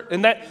 there's hurt,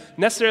 and that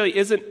necessarily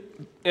isn't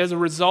as a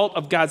result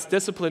of God's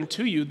discipline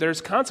to you.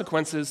 There's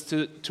consequences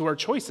to our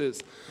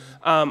choices.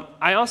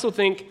 I also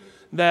think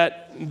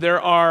that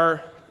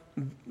there's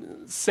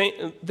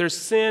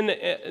sin,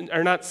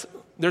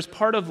 there's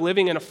part of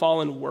living in a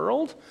fallen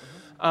world,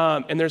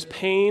 and there's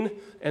pain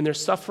and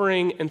there's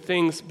suffering and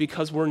things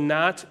because we're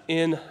not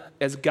in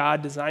as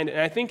God designed it.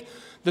 And I think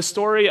the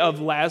story of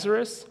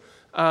Lazarus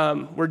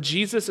where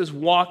Jesus is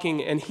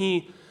walking and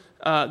he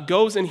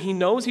goes and he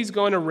knows he's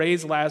going to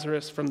raise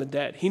Lazarus from the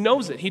dead. He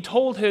knows it. He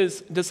told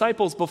his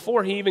disciples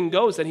before he even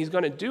goes that he's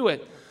going to do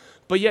it.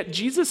 But yet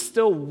Jesus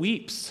still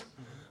weeps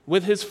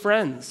with his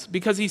friends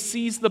because he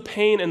sees the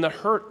pain and the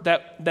hurt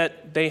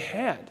that they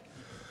had.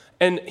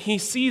 And he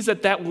sees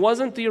that that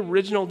wasn't the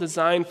original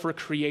design for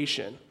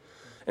creation.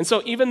 And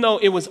so even though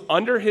it was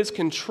under his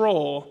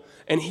control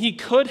and he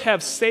could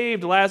have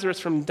saved Lazarus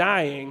from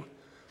dying,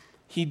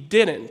 he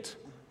didn't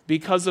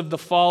because of the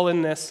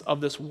fallenness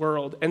of this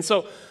world. And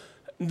so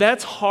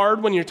that's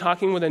hard when you're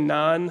talking with a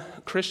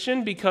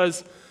non-Christian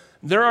because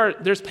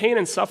there's pain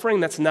and suffering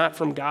that's not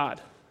from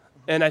God.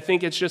 And I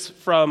think it's just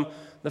from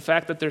the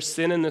fact that there's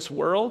sin in this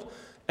world,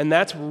 and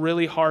that's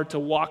really hard to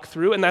walk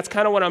through. And that's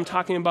kind of what I'm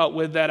talking about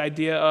with that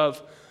idea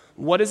of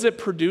what is it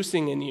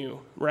producing in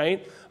you,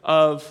 right?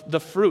 Of the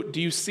fruit.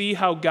 Do you see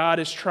how God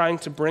is trying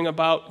to bring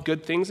about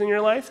good things in your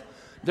life?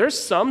 There's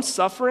some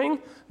suffering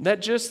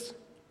that just,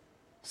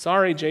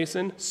 sorry,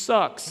 Jason,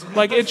 sucks.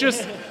 Like it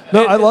just...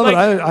 No, I love it.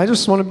 I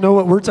just want to know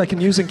what words I can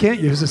use and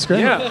can't use. It's great.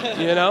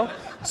 Yeah,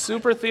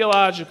 super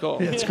theological.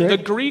 Yeah, it's great. The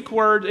Greek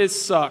word is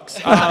sucks.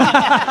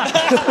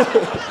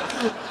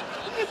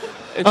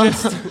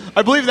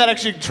 I believe that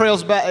actually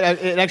trails back.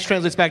 It actually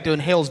translates back to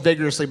inhales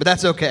vigorously, but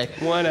that's okay.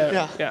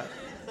 Whatever. Yeah.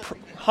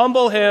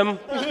 Humble him.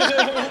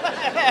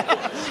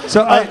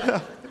 So,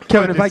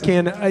 Kevin, if I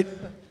can,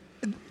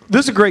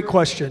 this is a great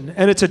question,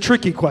 and it's a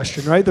tricky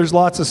question, right? There's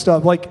lots of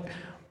stuff. Like,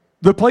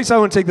 the place I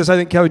want to take this, I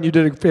think, Kevin, you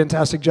did a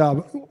fantastic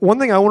job. One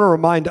thing I want to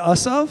remind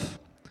us of,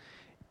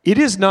 it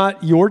is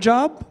not your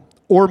job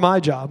or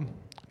my job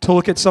to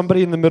look at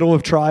somebody in the middle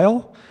of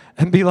trial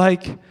and be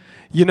like,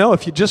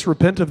 if you just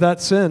repent of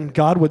that sin,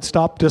 God would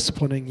stop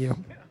disciplining you.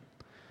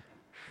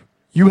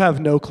 You have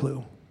no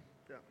clue.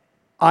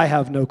 I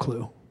have no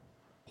clue.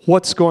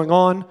 What's going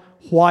on,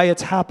 why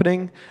it's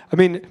happening. I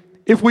mean,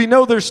 if we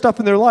know there's stuff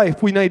in their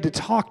life, we need to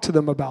talk to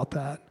them about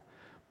that.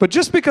 But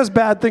just because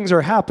bad things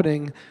are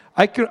happening,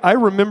 I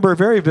remember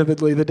very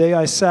vividly the day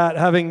I sat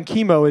having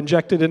chemo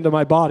injected into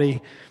my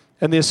body,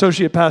 and the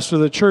associate pastor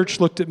of the church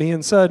looked at me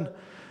and said,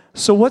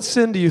 "So what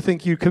sin do you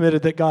think you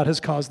committed that God has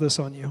caused this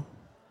on you?"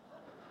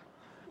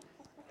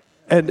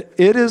 And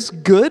it is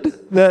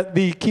good that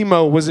the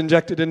chemo was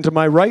injected into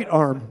my right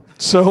arm.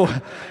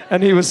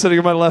 And he was sitting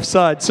on my left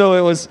side.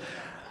 So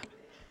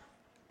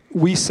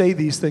we say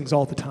these things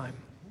all the time.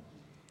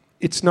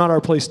 It's not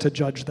our place to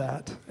judge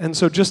that. And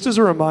so just as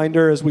a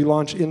reminder, as we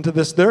launch into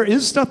this, there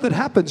is stuff that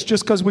happens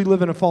just because we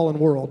live in a fallen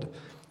world.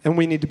 And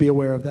we need to be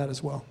aware of that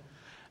as well.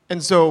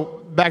 And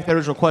so back to the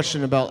original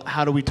question about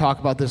how do we talk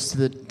about this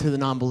to the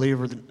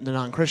non-believer, the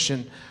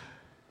non-Christian.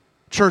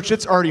 Church,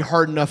 it's already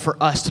hard enough for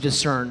us to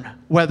discern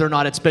whether or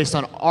not it's based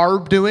on our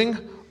doing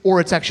or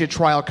it's actually a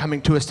trial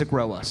coming to us to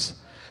grow us.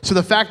 So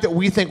the fact that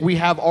we think we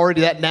have already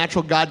that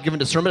natural God-given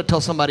discernment to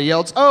tell somebody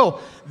else, oh,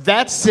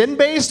 that's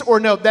sin-based, or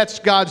no, that's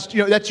God's,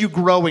 that's you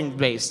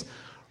growing-based.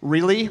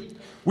 Really?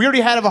 We already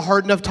had a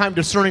hard enough time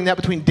discerning that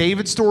between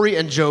David's story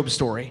and Job's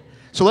story.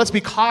 So let's be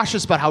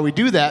cautious about how we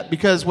do that,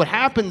 because what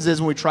happens is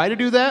when we try to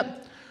do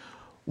that,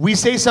 we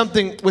say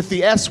something with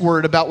the S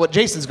word about what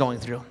Jason's going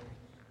through.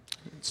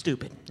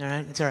 Stupid, all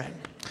right? It's all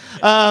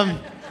right.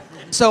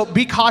 So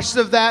be cautious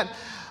of that.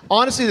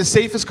 Honestly, the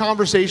safest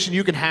conversation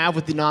you can have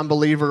with the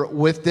non-believer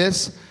with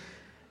this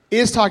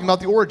is talking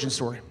about the origin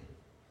story.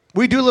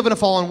 We do live in a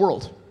fallen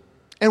world,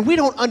 and we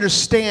don't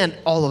understand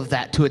all of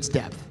that to its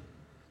depth.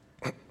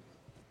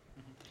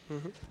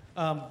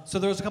 So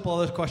there was a couple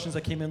other questions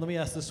that came in. Let me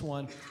ask this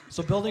one.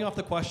 So building off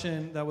the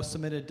question that was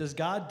submitted, does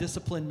God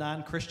discipline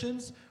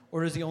non-Christians,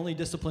 or does he only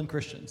discipline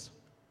Christians?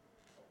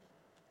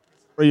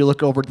 Or you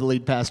look over to the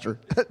lead pastor.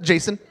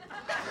 Jason?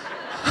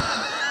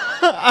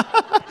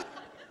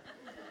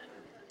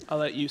 I'll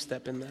let you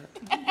step in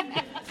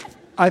that.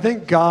 I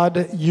think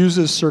God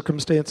uses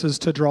circumstances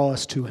to draw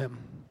us to him.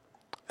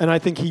 And I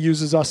think he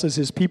uses us as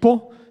his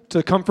people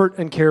to comfort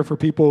and care for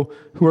people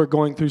who are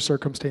going through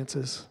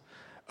circumstances.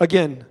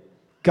 Again,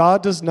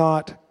 God does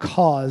not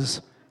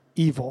cause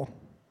evil.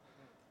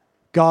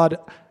 God,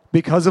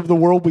 because of the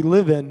world we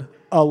live in,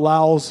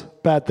 allows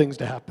bad things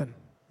to happen.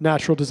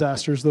 Natural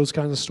disasters, those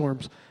kinds of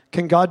storms.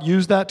 Can God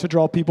use that to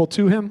draw people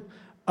to him?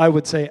 I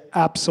would say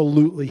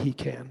absolutely he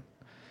can.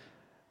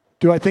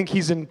 Do I think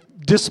he's in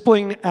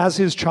disciplining as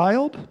his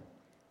child?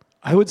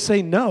 I would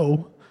say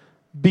no,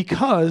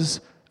 because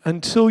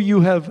until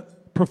you have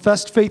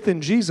professed faith in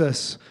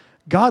Jesus,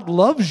 God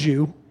loves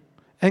you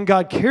and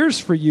God cares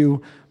for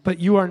you, but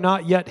you are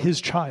not yet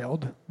his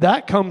child.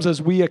 That comes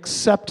as we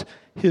accept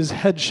his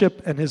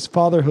headship and his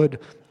fatherhood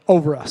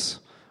over us,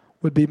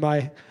 would be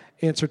my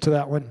answer to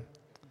that one.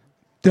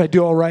 Did I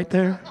do all right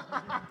there?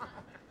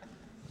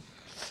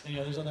 Any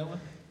others on that one?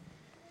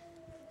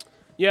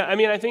 Yeah, I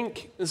mean, I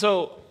think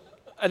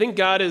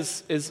God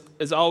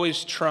is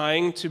always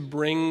trying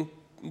to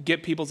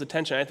get people's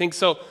attention. I think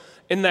so.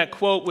 In that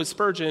quote with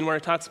Spurgeon, where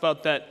it talks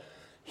about that,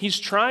 he's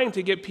trying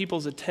to get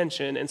people's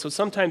attention, and so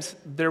sometimes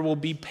there will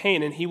be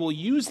pain, and he will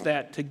use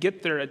that to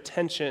get their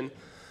attention,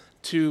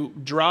 to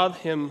draw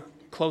him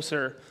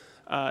closer.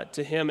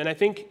 to him. And I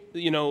think,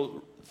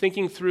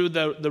 thinking through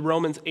the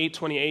Romans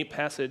 8:28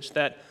 passage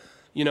that,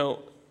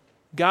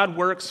 God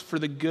works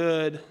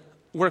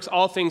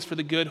all things for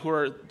the good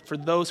for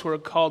those who are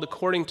called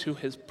according to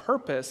his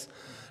purpose.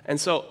 And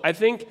so I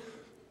think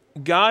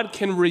God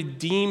can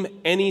redeem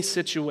any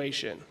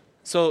situation.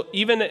 So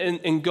even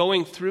in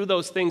going through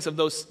those things of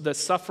the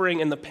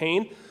suffering and the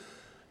pain,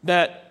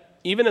 that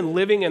even in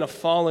living in a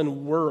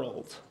fallen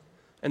world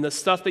and the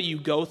stuff that you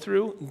go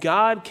through,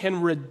 God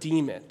can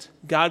redeem it.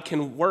 God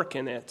can work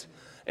in it.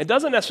 It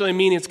doesn't necessarily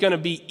mean it's going to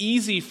be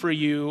easy for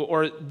you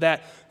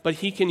but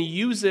he can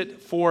use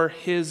it for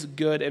his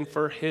good and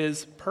for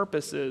his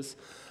purposes.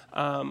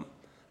 And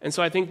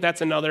so I think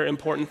that's another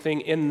important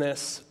thing in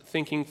this,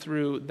 thinking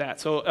through that.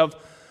 So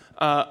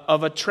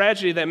of a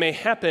tragedy that may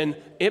happen,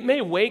 it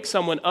may wake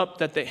someone up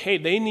that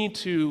they need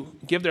to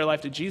give their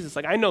life to Jesus.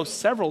 Like I know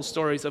several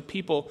stories of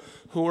people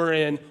who were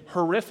in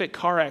horrific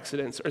car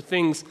accidents or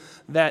things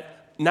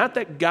that, not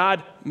that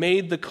God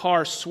made the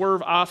car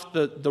swerve off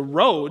the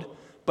road,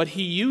 but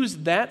he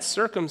used that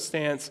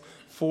circumstance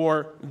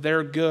for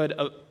their good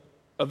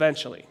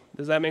eventually.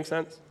 Does that make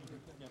sense?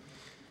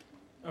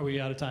 Are we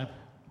out of time?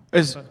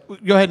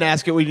 Go ahead and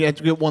ask it. We have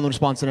to get one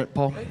response in it,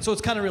 Paul. So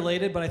it's kind of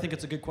related, but I think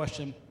it's a good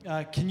question.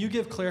 Can you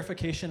give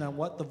clarification on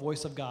what the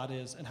voice of God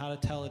is and how to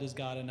tell it is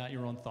God and not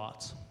your own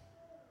thoughts?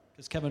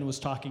 Because Kevin was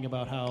talking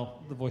about how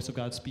the voice of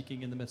God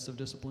speaking in the midst of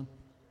discipline.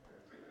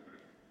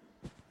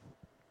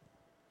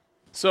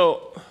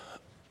 So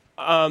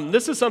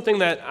this is something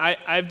that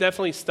I've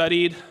definitely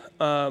studied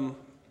over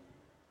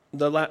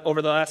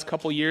the last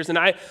couple years, and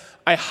I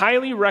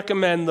highly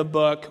recommend the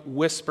book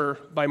Whisper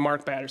by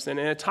Mark Batterson,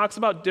 and it talks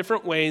about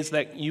different ways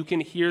that you can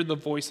hear the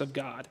voice of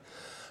God.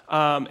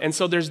 And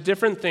so there's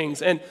different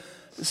things. And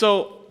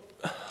so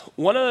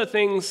one of the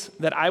things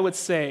that I would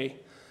say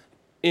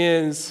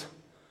is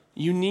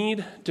you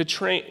need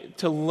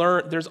to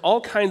learn. There's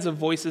all kinds of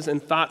voices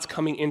and thoughts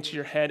coming into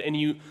your head,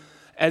 and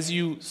as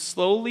you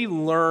slowly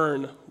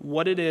learn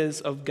what it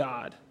is of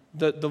God,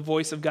 the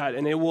voice of God,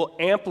 and it will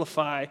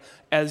amplify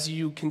as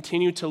you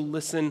continue to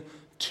listen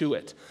to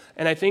it.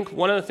 And I think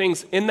one of the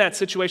things in that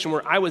situation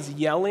where I was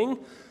yelling,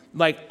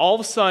 like all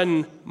of a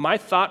sudden my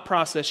thought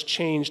process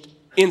changed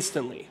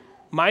instantly.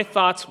 My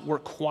thoughts were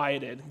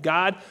quieted.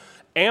 God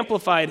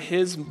amplified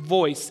his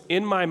voice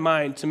in my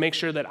mind to make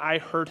sure that I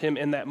heard him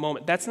in that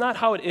moment. That's not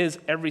how it is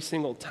every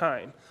single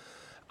time.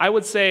 I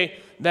would say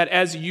that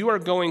as you are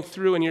going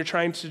through and you're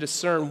trying to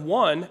discern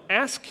one,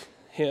 ask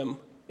him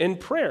in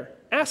prayer.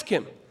 Ask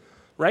him,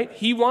 right?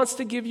 He wants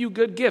to give you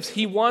good gifts.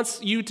 He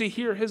wants you to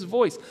hear his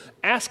voice.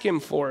 Ask him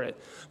for it.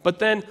 But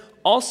then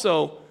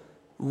also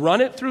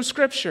run it through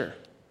Scripture,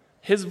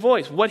 his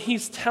voice, what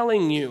he's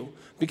telling you,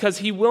 because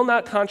he will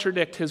not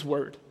contradict his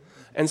word.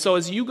 And so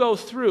as you go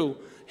through,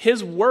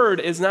 his word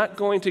is not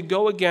going to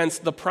go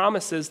against the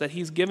promises that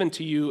he's given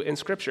to you in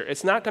Scripture.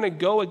 It's not going to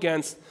go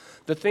against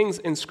the things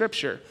in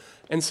Scripture.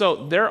 And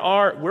so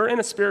we're in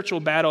a spiritual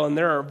battle, and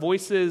there are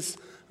voices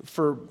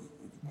for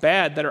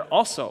bad that are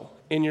also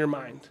in your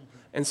mind.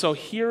 And so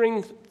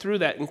hearing through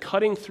that and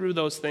cutting through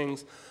those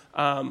things,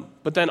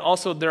 but then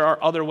also there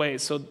are other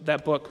ways. So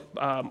that book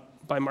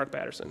by Mark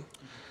Batterson.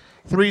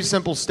 3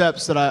 simple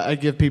steps that I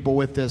give people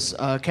with this.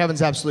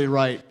 Kevin's absolutely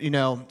right.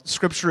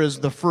 Scripture is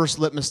the first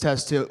litmus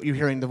test to you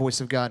hearing the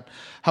voice of God.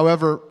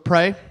 However,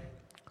 pray,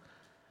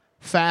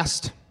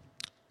 fast,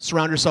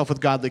 surround yourself with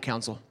godly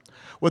counsel.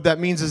 What that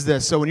means is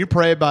this. So when you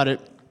pray about it,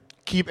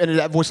 and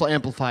that voice will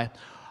amplify.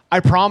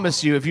 I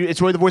promise you, it's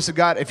really the voice of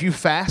God. If you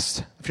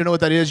fast, if you know what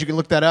that is, you can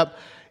look that up.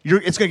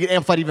 It's going to get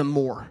amplified even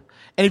more.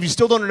 And if you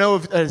still don't know,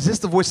 is this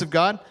the voice of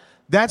God?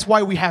 That's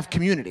why we have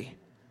community.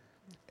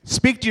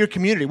 Speak to your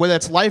community, whether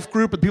that's life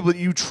group, with people that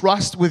you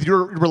trust with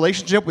your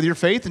relationship, with your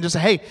faith, and just say,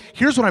 hey,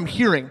 here's what I'm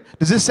hearing.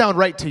 Does this sound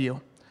right to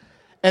you?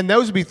 And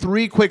those would be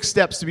 3 quick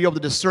steps to be able to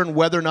discern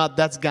whether or not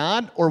that's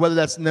God or whether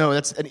that's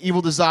an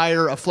evil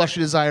desire, a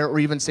fleshly desire, or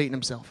even Satan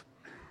himself.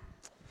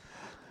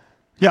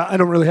 Yeah, I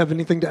don't really have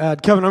anything to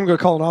add. Kevin, I'm going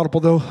to call an audible,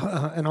 though,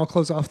 and I'll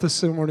close off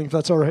this morning if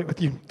that's all right with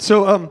you.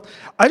 So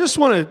I just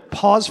want to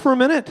pause for a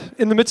minute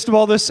in the midst of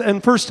all this.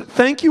 And first,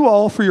 thank you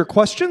all for your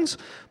questions,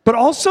 but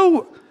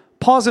also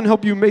pause and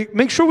help you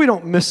make sure we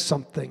don't miss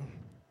something.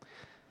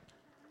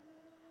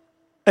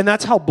 And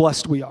that's how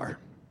blessed we are.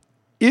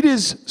 It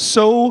is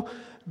so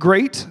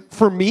great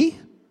for me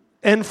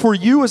and for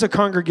you as a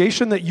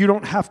congregation that you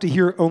don't have to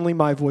hear only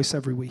my voice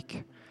every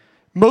week.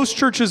 Most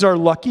churches are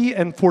lucky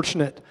and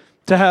fortunate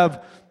to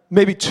have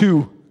maybe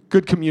 2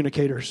 good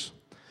communicators.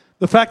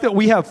 The fact that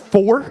we have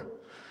 4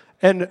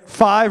 and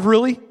 5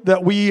 really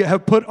that we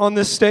have put on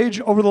this stage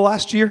over the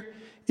last year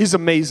is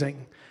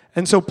amazing.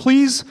 And so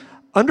please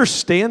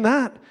understand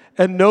that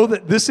and know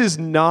that this is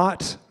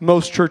not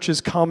most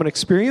churches' common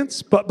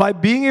experience. But by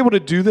being able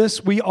to do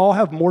this, we all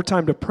have more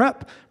time to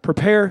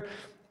prepare,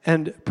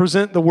 and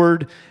present the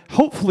word,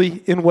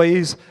 hopefully in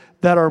ways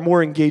that are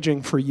more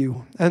engaging for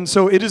you. And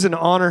so it is an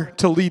honor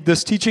to lead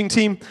this teaching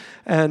team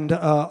and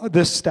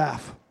this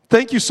staff.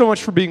 Thank you so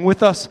much for being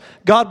with us.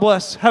 God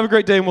bless. Have a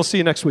great day, and we'll see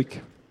you next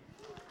week.